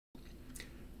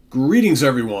Greetings,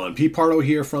 everyone. Pete Pardo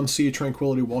here from Sea of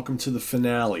Tranquility. Welcome to the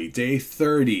finale, day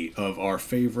 30 of our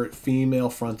favorite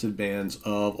female-fronted bands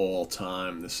of all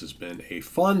time. This has been a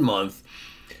fun month,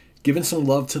 giving some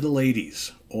love to the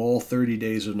ladies. All 30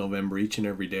 days of November, each and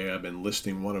every day, I've been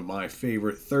listing one of my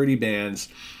favorite 30 bands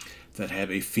that have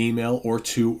a female or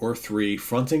two or three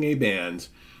fronting a band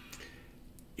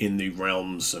in the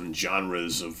realms and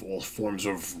genres of all forms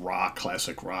of rock,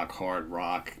 classic rock, hard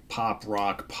rock, pop,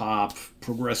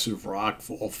 progressive rock,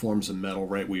 all forms of metal,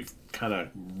 right? We've kind of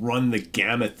run the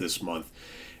gamut this month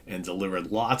and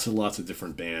delivered lots and lots of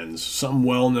different bands, some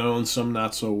well-known, some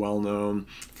not so well-known,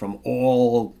 from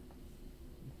all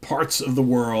parts of the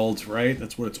world, right?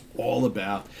 That's what it's all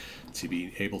about, to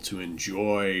be able to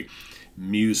enjoy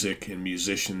music and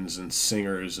musicians and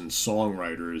singers and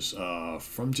songwriters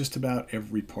from just about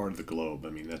every part of the globe. I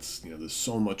mean, that's, there's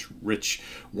so much rich,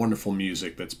 wonderful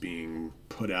music that's being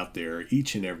put out there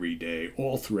each and every day,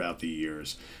 all throughout the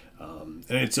years. And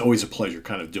it's always a pleasure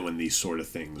kind of doing these sort of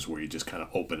things where you just kind of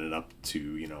open it up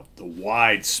to, the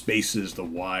wide spaces, the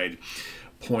wide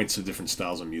points of different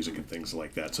styles of music and things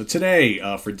like that. So today,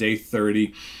 for day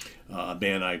 30, a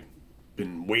band I've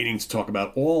been waiting to talk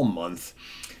about all month.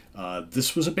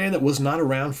 This was a band that was not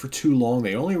around for too long.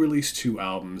 They only released 2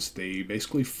 albums. They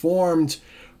basically formed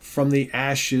from the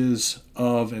ashes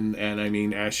of, and I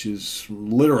mean ashes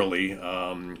literally,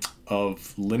 of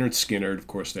Lynyrd Skynyrd, of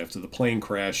course, after the plane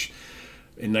crash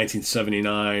in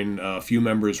 1979. A few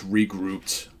members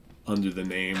regrouped under the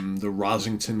name the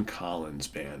Rossington Collins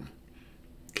Band.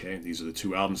 Okay, these are the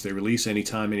 2 albums they released.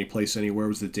 Anytime, Anyplace, Anywhere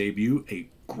was the debut. A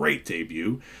great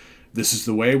debut. This Is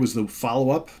the Way was the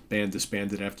follow-up. Band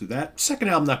disbanded after that. Second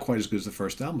album, not quite as good as the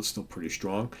first album, but still pretty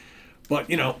strong.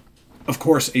 But, of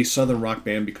course, a Southern rock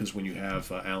band, because when you have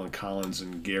Alan Collins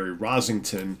and Gary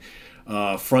Rossington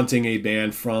fronting a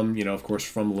band from, of course,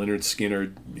 from Lynyrd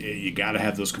Skynyrd, you got to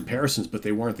have those comparisons, but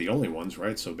they weren't the only ones,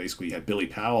 right? So basically you had Billy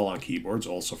Powell on keyboards,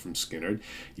 also from Skynyrd.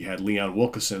 You had Leon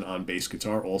Wilkeson on bass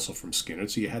guitar, also from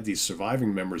Skynyrd. So you had these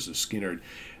surviving members of Skynyrd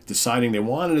deciding they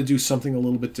wanted to do something a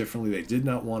little bit differently. They did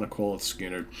not want to call it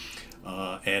Skynyrd.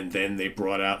 And then they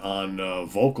brought out on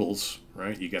vocals,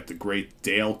 right? You got the great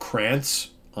Dale Krantz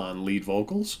on lead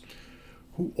vocals,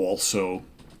 who also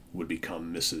would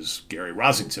become Mrs. Gary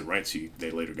Rossington, right? So they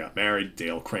later got married.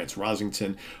 Dale Krantz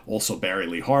Rossington. Also Barry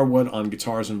Lee Harwood on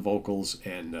guitars and vocals,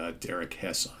 and Derek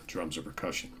Hess on drums and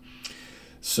percussion.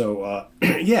 So,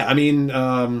 yeah, I mean,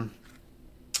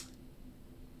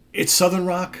 it's Southern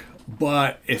rock,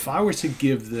 but if I were to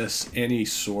give this any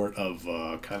sort of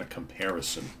kind of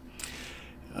comparison,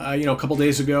 a couple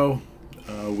days ago,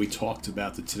 we talked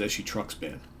about the Tedeschi Trucks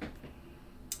Band.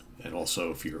 And also,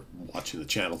 if you're watching the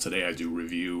channel today, I do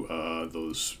review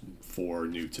those 4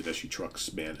 new Tedeschi Trucks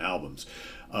Band albums.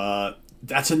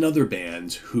 That's another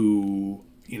band who,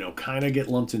 kind of get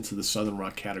lumped into the Southern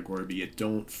rock category, but yet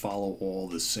don't follow all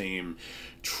the same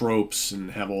tropes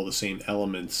and have all the same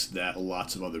elements that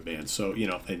lots of other bands. So,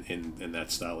 in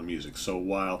that style of music. So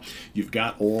while you've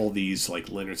got all these, like,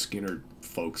 Lynyrd Skynyrd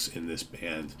folks in this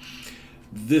band,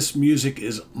 this music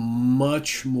is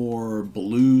much more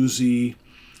bluesy,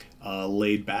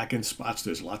 laid back in spots.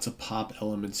 There's lots of pop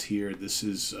elements here. This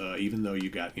is, even though you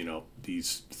got,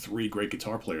 these 3 great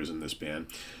guitar players in this band,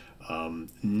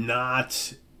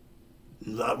 not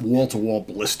wall-to-wall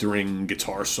blistering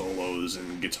guitar solos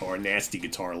and nasty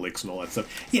guitar licks and all that stuff.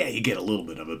 Yeah, you get a little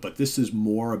bit of it, but this is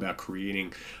more about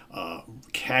creating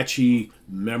catchy,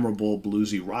 memorable,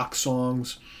 bluesy rock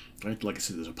songs. Right? Like I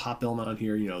said, there's a pop element on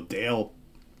here. Dale,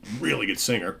 really good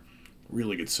singer.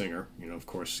 Really good singer. Of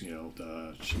course,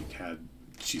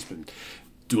 she's been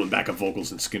doing backup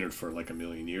vocals in Skynyrd for like a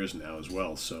million years now as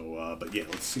well. So, but yeah,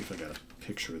 let's see if I got a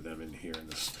picture of them in here in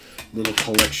this little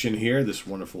collection here, this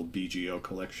wonderful BGO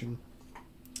collection.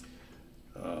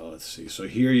 Let's see. So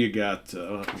here you got,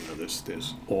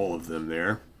 there's all of them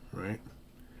there, right?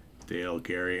 Dale,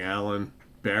 Gary, Alan,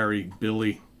 Barry,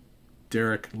 Billy,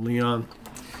 Derek, Leon.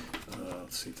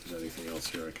 Let's see if there's anything else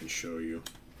here I can show you.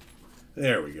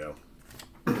 There we go.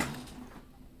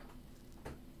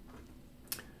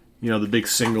 The big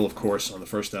single, of course, on the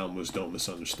first album was Don't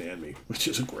Misunderstand Me, which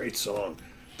is a great song.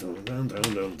 It's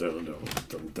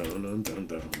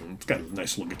got a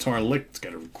nice little guitar lick. It's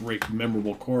got a great,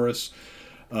 memorable chorus.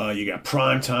 You got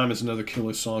Prime Time is another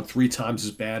killer song. 3 Times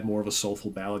As Bad, more of a soulful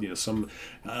ballad. You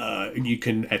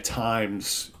can, at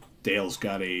times, Dale's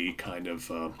got a kind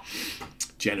of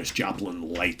Janis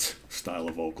Joplin light style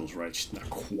of vocals, right? She's not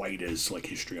quite as like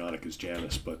histrionic as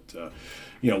Janis, but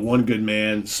One Good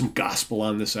Man, some gospel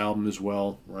on this album as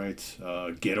well, right?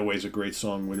 Getaway's a great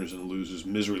song, Winners and Losers.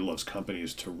 Misery Loves Company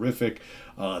is terrific.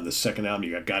 On the second album,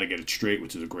 you got Gotta Get It Straight,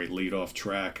 which is a great lead-off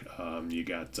track. You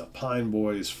got Pine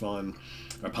Boys, fun,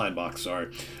 or Pine Box,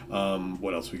 sorry.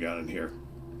 What else we got in here?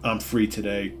 I'm Free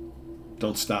Today.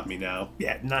 Don't Stop Me Now.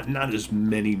 Yeah, not as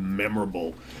many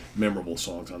memorable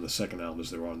songs on the second album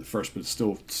as there were on the first, but it's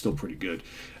still pretty good.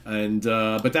 And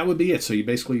but that would be it. So you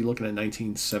basically looking at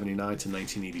 1979 to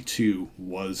 1982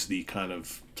 was the kind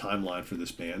of timeline for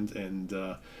this band. And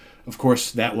of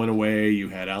course, that went away. You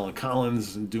had Alan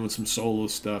Collins doing some solo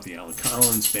stuff. The Alan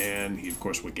Collins band. He of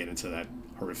course would get into that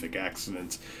horrific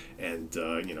accident, and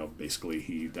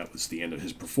basically that was the end of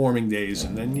his performing days.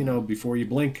 And then before you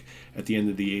blink, at the end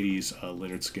of the 80s,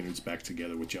 Lynyrd Skynyrd's back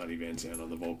together with Johnny Van Zandt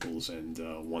on the vocals, and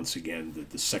once again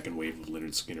the second wave of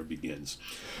Lynyrd Skynyrd begins.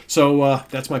 So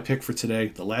that's my pick for today.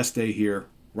 The Last Day Here,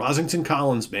 Rosington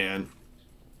Collins Band.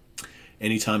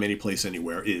 Anytime, Anyplace,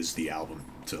 Anywhere is the album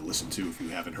to listen to if you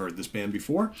haven't heard this band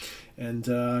before. And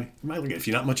you might like it. If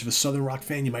you're not much of a Southern rock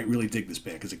fan, you might really dig this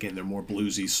band because, again, they're more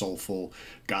bluesy, soulful,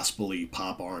 gospel-y,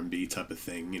 pop, R&B type of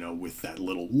thing, with that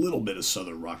little bit of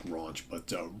Southern rock raunch.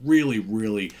 But really,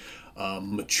 really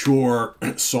mature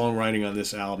songwriting on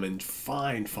this album, and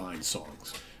fine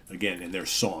songs. Again, and they're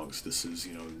songs. This is,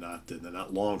 they're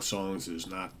not long songs. There's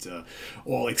not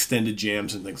all extended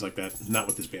jams and things like that. Not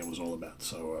what this band was all about.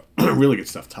 So, really good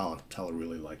stuff. Tyler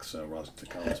really likes Rosington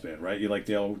Collins Band, right? You like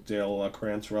Dale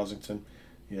Krantz, Rosington?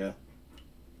 Yeah?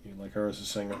 You like her as a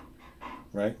singer?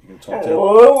 Right? You can talk to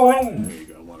her? There you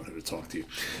go. I wanted her to talk to you.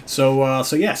 So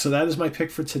that is my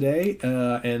pick for today.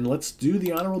 And let's do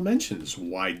the honorable mentions.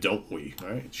 Why don't we? All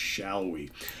right? Shall we?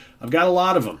 I've got a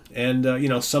lot of them,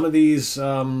 and some of these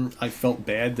I felt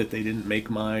bad that they didn't make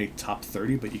my top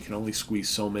 30, but you can only squeeze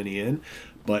so many in.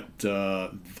 But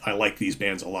I like these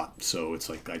bands a lot, so it's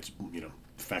like the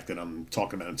fact that I'm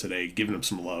talking about them today, giving them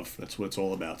some love. That's what it's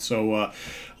all about. So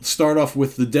let's start off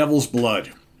with The Devil's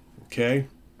Blood, okay,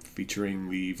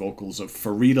 featuring the vocals of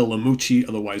Farida Lamucci,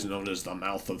 otherwise known as the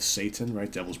Mouth of Satan.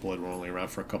 Right, Devil's Blood were only around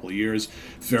for a couple of years.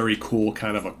 Very cool,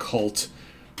 kind of a cult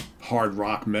hard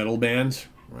rock metal band.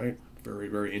 Right, very,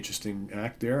 very interesting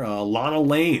act there. Lana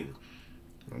Lane,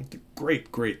 right, the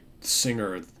great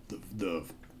singer,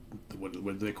 what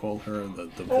do they call her?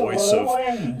 The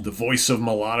voice of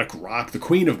melodic rock, the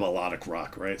queen of melodic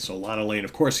rock, right? So Lana Lane,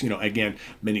 of course, again,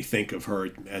 many think of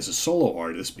her as a solo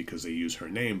artist because they use her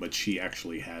name, but she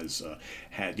actually has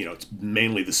had, it's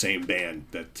mainly the same band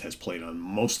that has played on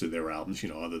most of their albums,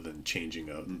 other than changing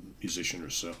a musician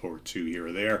or two here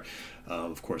or there.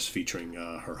 Of course, featuring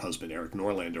her husband Eric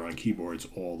Norlander on keyboards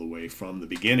all the way from the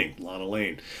beginning. Lana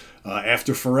Lane.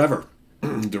 After Forever.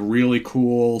 The really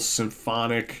cool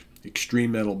symphonic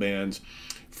extreme metal band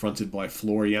fronted by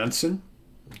Floor Jansen.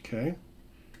 Okay.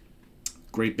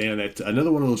 Great band.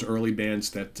 Another one of those early bands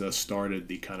that started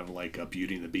the kind of like a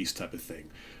Beauty and the Beast type of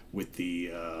thing with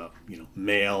the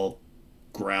male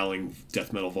growling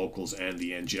death metal vocals and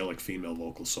the angelic female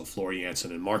vocals. So Floor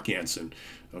Jansen and Mark Jansen,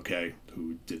 okay,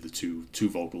 who did the two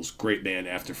vocals. Great band.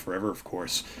 After Forever, of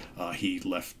course. He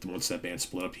left once that band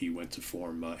split up. He went to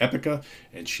form Epica,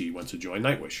 and she went to join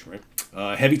Nightwish.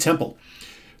 Right. Heavy Temple,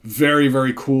 very,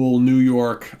 very cool New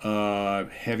York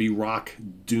heavy rock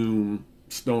doom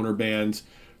stoner band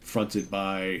fronted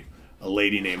by a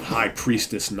lady named High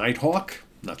Priestess Nighthawk.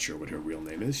 Not sure what her real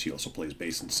name is. She also plays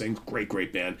bass and sings.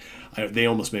 Great band. They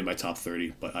almost made my top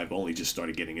 30, but I've only just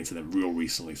started getting into them real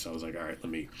recently, so I was like, all right,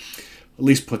 let me at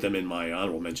least put them in my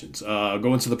honorable mentions.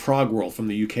 Go into the prog world from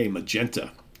the UK, Magenta.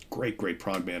 Great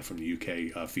prog band from the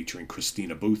UK featuring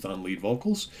Christina Booth on lead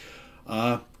vocals.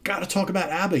 Got to talk about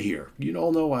ABBA here. You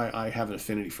all know I have an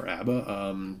affinity for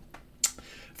ABBA.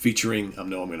 Featuring, I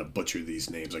know I'm going to butcher these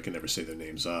names. I can never say their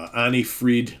names. Annie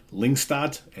Fried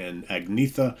Lyngstad and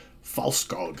Agnetha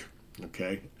Falskog.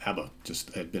 Okay, ABBA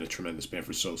just had been a tremendous band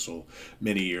for so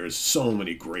many years. So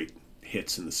many great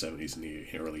hits in the 70s and the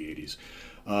early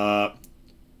 80s.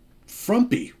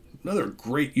 Frumpy, another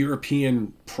great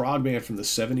European prog band from the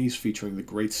 70s featuring the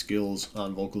great skills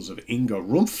on vocals of Inga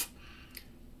Rumpf.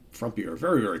 Frumpy are a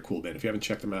very, very cool band. If you haven't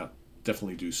checked them out,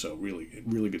 definitely do so.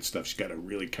 Really good stuff. She's got a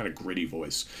really kind of gritty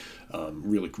voice.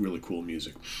 Really cool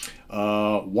music.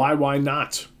 Why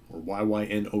Not, or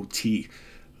YYNOT.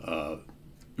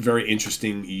 Very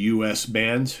interesting U.S.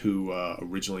 band who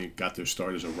originally got their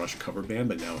start as a Rush cover band,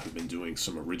 but now have been doing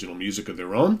some original music of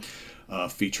their own,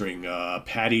 featuring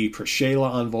Patty Prashela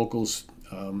on vocals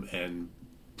and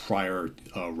prior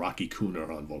Rocky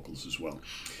Cooner on vocals as well.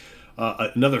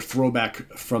 Another throwback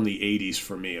from the 80s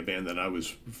for me, a band that I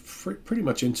was pretty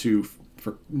much into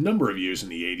for a number of years in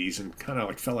the 80s and kind of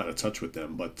like fell out of touch with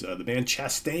them. But the band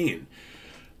Chastain,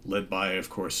 led by, of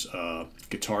course,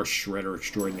 guitar shredder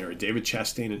extraordinary David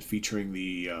Chastain, and featuring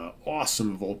the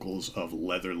awesome vocals of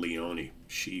Leather Leone.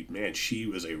 She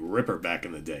was a ripper back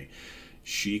in the day.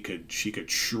 She could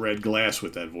shred glass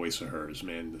with that voice of hers,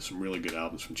 man. There's some really good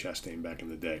albums from Chastain back in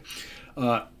the day.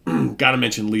 Got to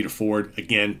mention Lita Ford.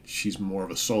 Again, she's more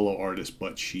of a solo artist,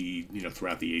 but she,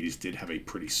 throughout the 80s did have a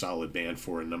pretty solid band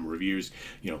for a number of years.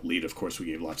 Lita, of course, we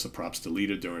gave lots of props to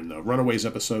Lita during the Runaways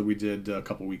episode we did a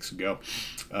couple weeks ago.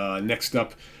 Next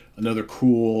up, another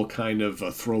cool kind of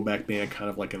a throwback band, kind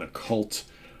of like an occult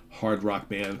hard rock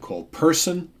band called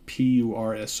Person,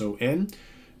 P-U-R-S-O-N,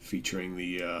 featuring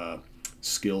the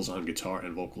skills on guitar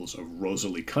and vocals of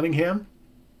Rosalie Cunningham.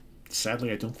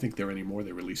 Sadly, I don't think they're anymore.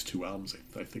 They released 2 albums.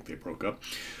 I think they broke up.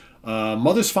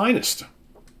 Mother's Finest,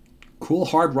 cool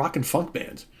hard rock and funk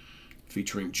band,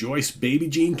 featuring Joyce Baby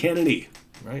Jean Kennedy,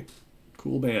 right?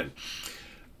 Cool band.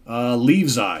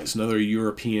 Leaves' Eyes, another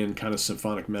European kind of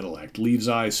symphonic metal act. Leaves'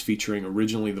 Eyes featuring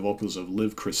originally the vocals of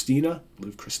Liv Christine.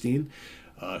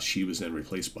 She was then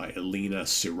replaced by Elena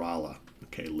Cirala.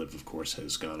 Okay, Liv, of course,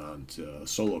 has gone on to a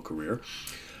solo career.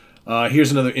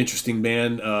 Here's another interesting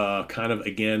band, kind of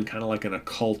like an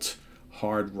occult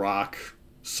hard rock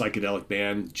psychedelic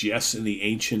band, Jess and the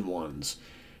Ancient Ones,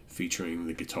 featuring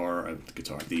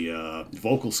the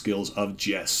vocal skills of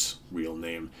Jess, real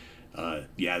name,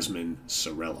 Yasmin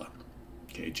Sorella.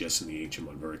 Okay, Jess and the Ancient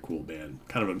One, very cool band.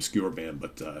 Kind of an obscure band,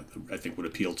 but I think would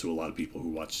appeal to a lot of people who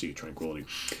watch Sea of Tranquility.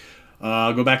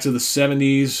 Go back to the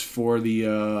 70s for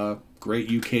the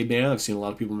great UK band. I've seen a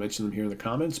lot of people mention them here in the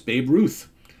comments. Babe Ruth,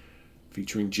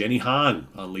 featuring Jenny Han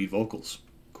on lead vocals.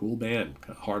 Cool band.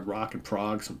 Kind of hard rock and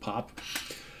prog, some pop.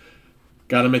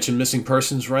 Got to mention Missing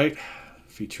Persons, right?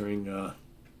 Featuring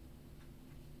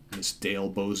Miss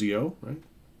Dale Bozio, right?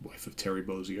 Wife of Terry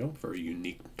Bozzio. Very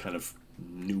unique kind of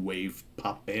new wave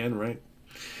pop band, right?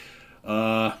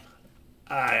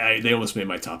 They almost made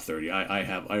my top 30.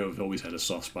 I've always had a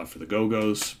soft spot for the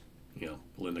Go-Go's.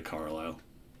 Belinda Carlisle,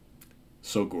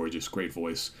 so gorgeous, great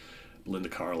voice. Belinda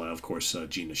Carlisle, of course,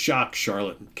 Gina Schock,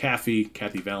 Charlotte Cathy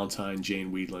Valentine,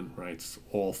 Jane Weedland, right? It's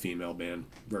all female band,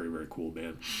 very, very cool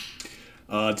band.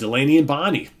 Delaney and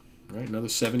Bonnie, right? Another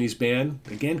 70s band,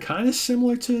 again, kind of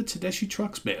similar to Tedeschi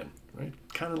Trucks band, right?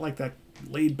 Kind of like that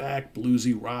laid-back,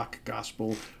 bluesy rock,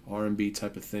 gospel, R&B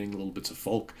type of thing, little bits of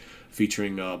folk,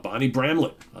 featuring Bonnie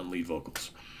Bramlett on lead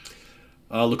vocals.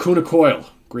 Lacuna Coil,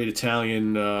 great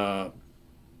Italian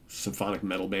symphonic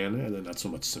metal band. They're not so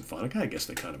much symphonic, I guess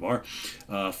they kind of are,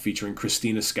 featuring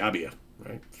Christina Scabbia,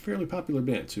 right? Fairly popular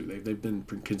band, too. They've been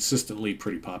consistently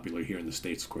pretty popular here in the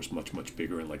States, of course, much, much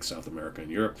bigger in like South America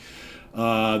and Europe.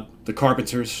 The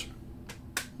Carpenters.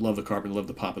 Love the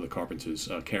pop of the Carpenters.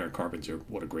 Karen Carpenter,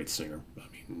 what a great singer. I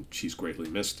mean, she's greatly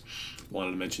missed.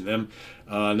 Wanted to mention them.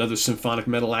 Another symphonic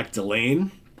metal act,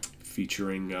 Delane,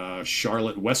 featuring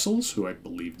Charlotte Wessels, who I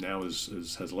believe now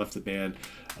has left the band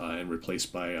and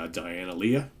replaced by Diana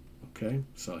Leah. Okay,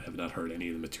 so I have not heard any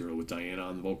of the material with Diana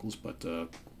on the vocals, but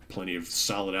plenty of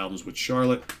solid albums with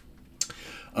Charlotte.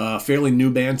 Fairly new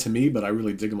band to me, but I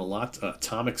really dig them a lot.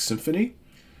 Atomic Symphony,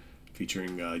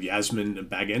 featuring Yasmin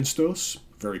Bagenstos.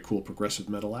 Very cool progressive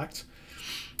metal act.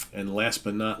 And last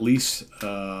but not least,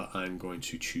 I'm going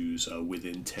to choose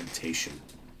Within Temptation,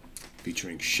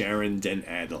 featuring Sharon Den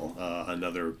Adel,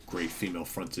 another great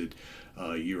female-fronted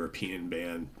European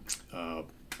band.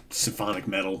 Symphonic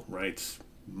metal, right?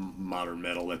 Modern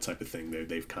metal, that type of thing.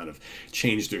 They've kind of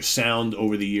changed their sound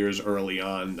over the years early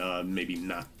on, maybe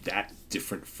not that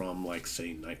different from, like,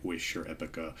 say, Nightwish or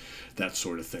Epica, that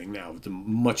sort of thing. Now,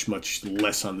 much, much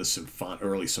less on the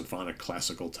early symphonic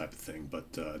classical type of thing,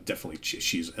 but definitely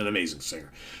she's an amazing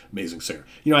singer. Amazing singer.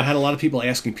 I had a lot of people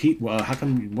asking, Pete, how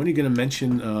come, when are you going to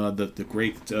mention the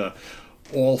great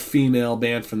all-female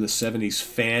band from the 70s,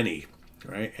 Fanny,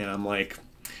 right? And I'm like,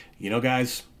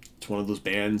 guys, it's one of those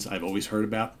bands I've always heard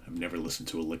about. I've never listened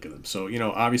to a lick of them. So,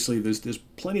 obviously there's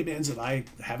plenty of bands that I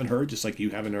haven't heard, just like you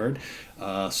haven't heard.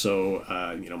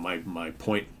 My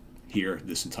point here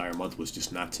this entire month was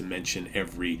just not to mention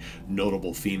every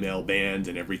notable female band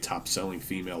and every top-selling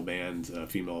female band,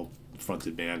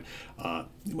 female-fronted band.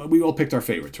 We all picked our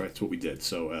favorites, right? That's what we did.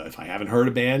 So if I haven't heard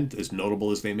a band, as notable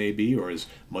as they may be, or as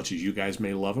much as you guys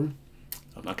may love them,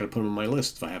 I'm not going to put them on my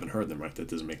list if I haven't heard them, right? That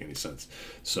doesn't make any sense.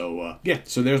 So, yeah,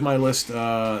 so there's my list,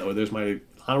 or there's my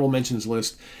honorable mentions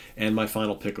list, and my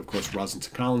final pick, of course,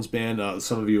 Rosinton Collins Band.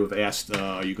 Some of you have asked,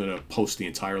 are you going to post the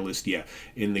entire list? Yeah.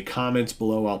 In the comments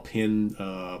below, I'll pin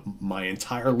my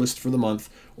entire list for the month,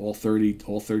 all 30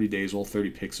 days, all 30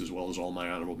 picks, as well as all my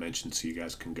honorable mentions, so you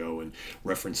guys can go and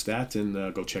reference that and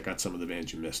go check out some of the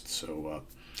bands you missed. So,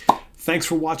 thanks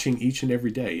for watching each and every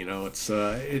day. You know,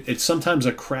 it's sometimes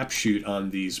a crapshoot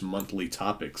on these monthly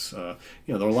topics. You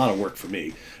know, they're a lot of work for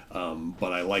me,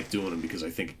 but I like doing them because I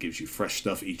think it gives you fresh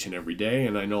stuff each and every day.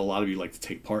 And I know a lot of you like to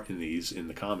take part in these in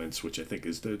the comments, which I think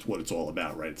is what it's all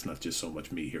about, right? It's not just so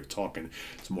much me here talking.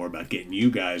 It's more about getting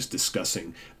you guys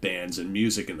discussing bands and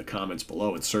music in the comments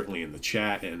below, and certainly in the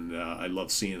chat. And I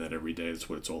love seeing that every day. That's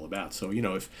what it's all about. So, you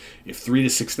know, if 3,000 to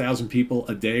 6,000 people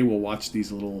a day will watch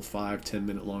these little 5-10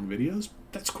 minute long videos,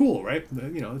 that's cool, right?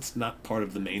 You know, it's not part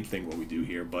of the main thing what we do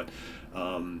here, but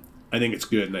I think it's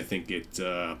good, and I think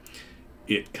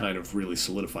it kind of really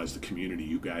solidifies the community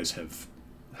you guys have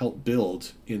helped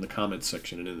build in the comments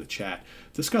section and in the chat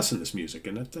discussing this music.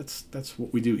 And that's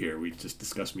what we do here. We just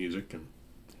discuss music, and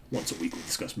once a week we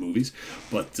discuss movies.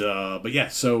 But yeah,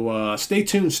 so stay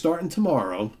tuned. Starting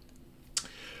tomorrow,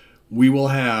 we will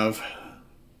have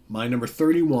my number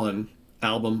 31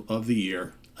 album of the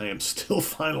year. I am still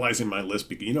finalizing my list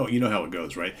because you know how it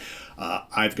goes, right?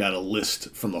 I've got a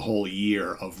list from the whole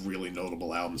year of really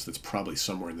notable albums that's probably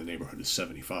somewhere in the neighborhood of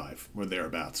 75 or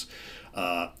thereabouts.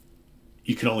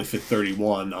 You can only fit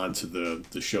 31 onto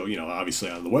the show. You know,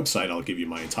 obviously on the website I'll give you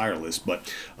my entire list,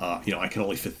 but you know, I can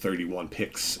only fit 31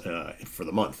 picks for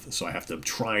the month. So I'm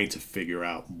trying to figure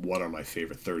out what are my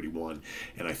favorite 31,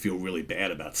 and I feel really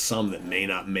bad about some that may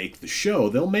not make the show.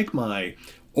 They'll make my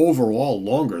overall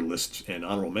longer list and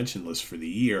honorable mention list for the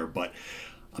year, but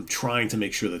I'm trying to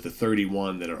make sure that the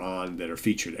 31 that are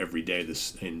featured every day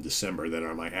in December that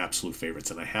are my absolute favorites,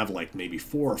 and I have like maybe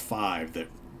 4 or 5 that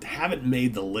haven't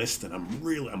made the list, and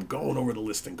I'm going over the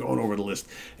list,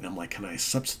 and I'm like, can I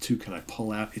substitute, can I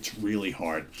pull out? It's really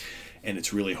hard, and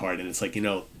it's like, you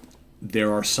know,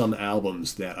 there are some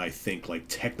albums that I think like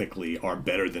technically are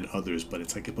better than others, but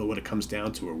it's like, but what it comes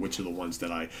down to are which are the ones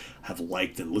that I have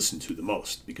liked and listened to the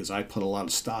most, because I put a lot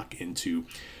of stock into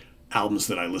albums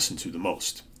that I listen to the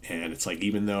most. And it's like,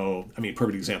 even though, I mean,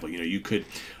 perfect example, you know,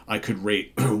 I could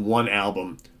rate one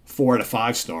album 4 out of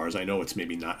 5 stars. I know it's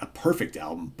maybe not a perfect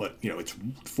album, but you know, it's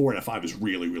 4 out of 5 is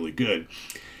really, really good.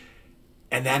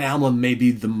 And that album may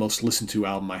be the most listened to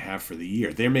album I have for the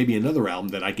year. There may be another album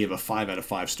that I give a 5 out of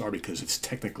 5 star because it's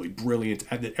technically brilliant.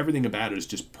 Everything about it is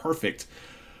just perfect.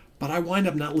 But I wind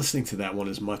up not listening to that one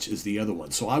as much as the other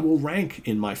one. So I will rank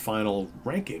in my final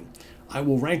ranking. I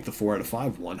will rank the 4 out of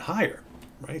 5 one higher,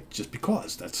 right? Just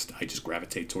because I just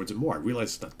gravitate towards it more. I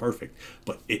realize it's not perfect,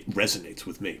 but it resonates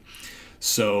with me.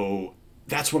 So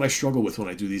that's what I struggle with when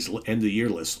I do these end of the year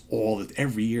lists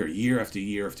every year, year after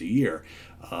year after year.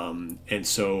 And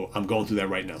so I'm going through that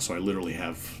right now. So I literally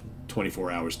have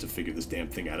 24 hours to figure this damn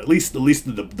thing out. At least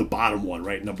the bottom one,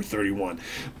 right? Number 31.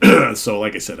 So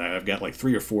like I said, I've got like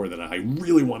 3 or 4 that I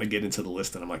really want to get into the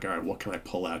list, and I'm like, all right, what can I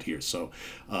pull out here? So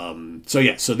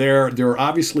yeah, so there are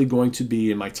obviously going to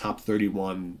be in my top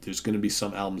 31, there's going to be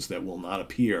some albums that will not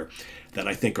appear that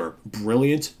I think are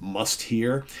brilliant, must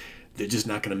hear. They're just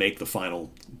not going to make the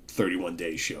final 31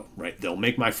 days show, right? They'll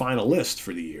make my final list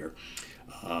for the year.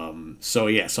 So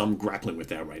yeah, so I'm grappling with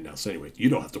that right now. So anyway, you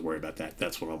don't have to worry about that.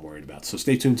 That's what I'm worried about. So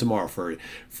stay tuned tomorrow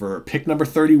for pick number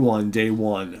 31, day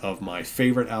 1 of my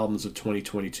favorite albums of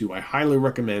 2022. I highly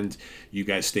recommend you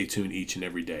guys stay tuned each and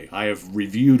every day. I have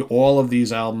reviewed all of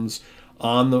these albums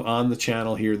on the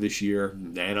channel here this year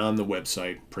and on the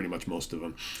website, pretty much most of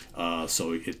them.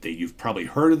 So you've probably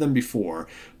heard of them before,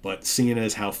 but seeing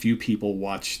as how few people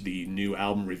watch the new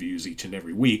album reviews each and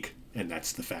every week, and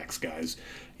that's the facts, guys.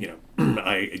 You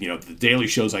know, the daily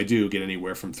shows I do get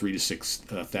anywhere from 3,000 to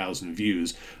 6,000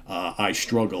 views. I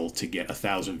struggle to get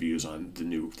 1,000 views on the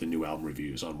new album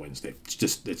reviews on Wednesday. It's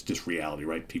just reality,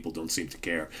 right? People don't seem to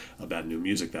care about new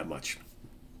music that much.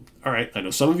 All right, I know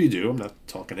some of you do. I'm not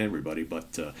talking to everybody,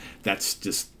 but that's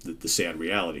just the sad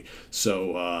reality.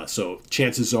 So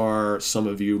chances are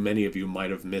many of you might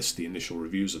have missed the initial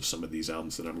reviews of some of these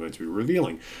albums that I'm going to be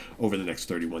revealing over the next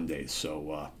 31 days.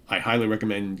 So I highly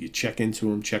recommend you check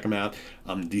into them, check them out.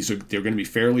 They're going to be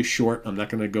fairly short. I'm not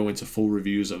going to go into full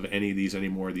reviews of any of these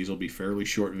anymore. These will be fairly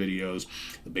short videos,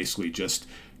 basically just,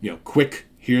 you know, quick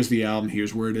Here's the album.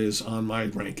 Here's where it is on my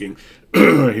ranking.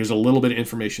 Here's a little bit of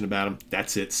information about them.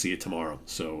 That's it. See it tomorrow.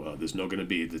 So there's no going to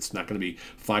be, it's not going to be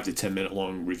 5 to 10 minute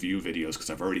long review videos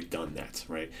because I've already done that,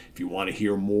 right? If you want to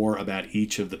hear more about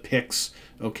each of the picks,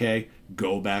 okay,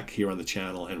 go back here on the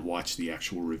channel and watch the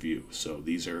actual review. So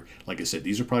these are, like I said,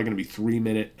 these are probably going to be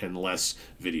 3-minute and less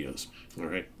videos, all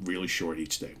right? Really short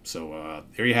each day. So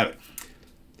there you have it.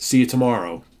 See you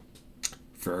tomorrow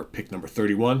for pick number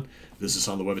 31. Visit us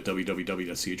on the web at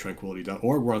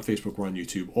www.seatranquility.org. We're on Facebook. We're on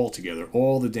YouTube. All together,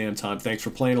 all the damn time. Thanks for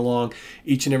playing along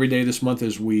each and every day this month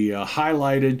as we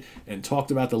highlighted and talked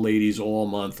about the ladies all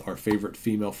month, our favorite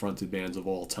female-fronted bands of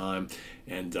all time.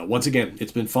 And once again,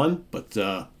 it's been fun, but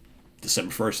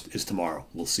December 1st is tomorrow.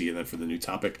 We'll see you then for the new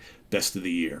topic, Best of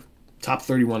the Year. Top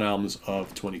 31 albums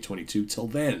of 2022. Till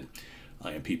then,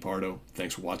 I am Pete Pardo.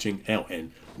 Thanks for watching. Oh,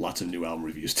 and lots of new album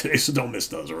reviews today, so don't miss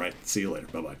those, all right? See you later.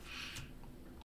 Bye-bye.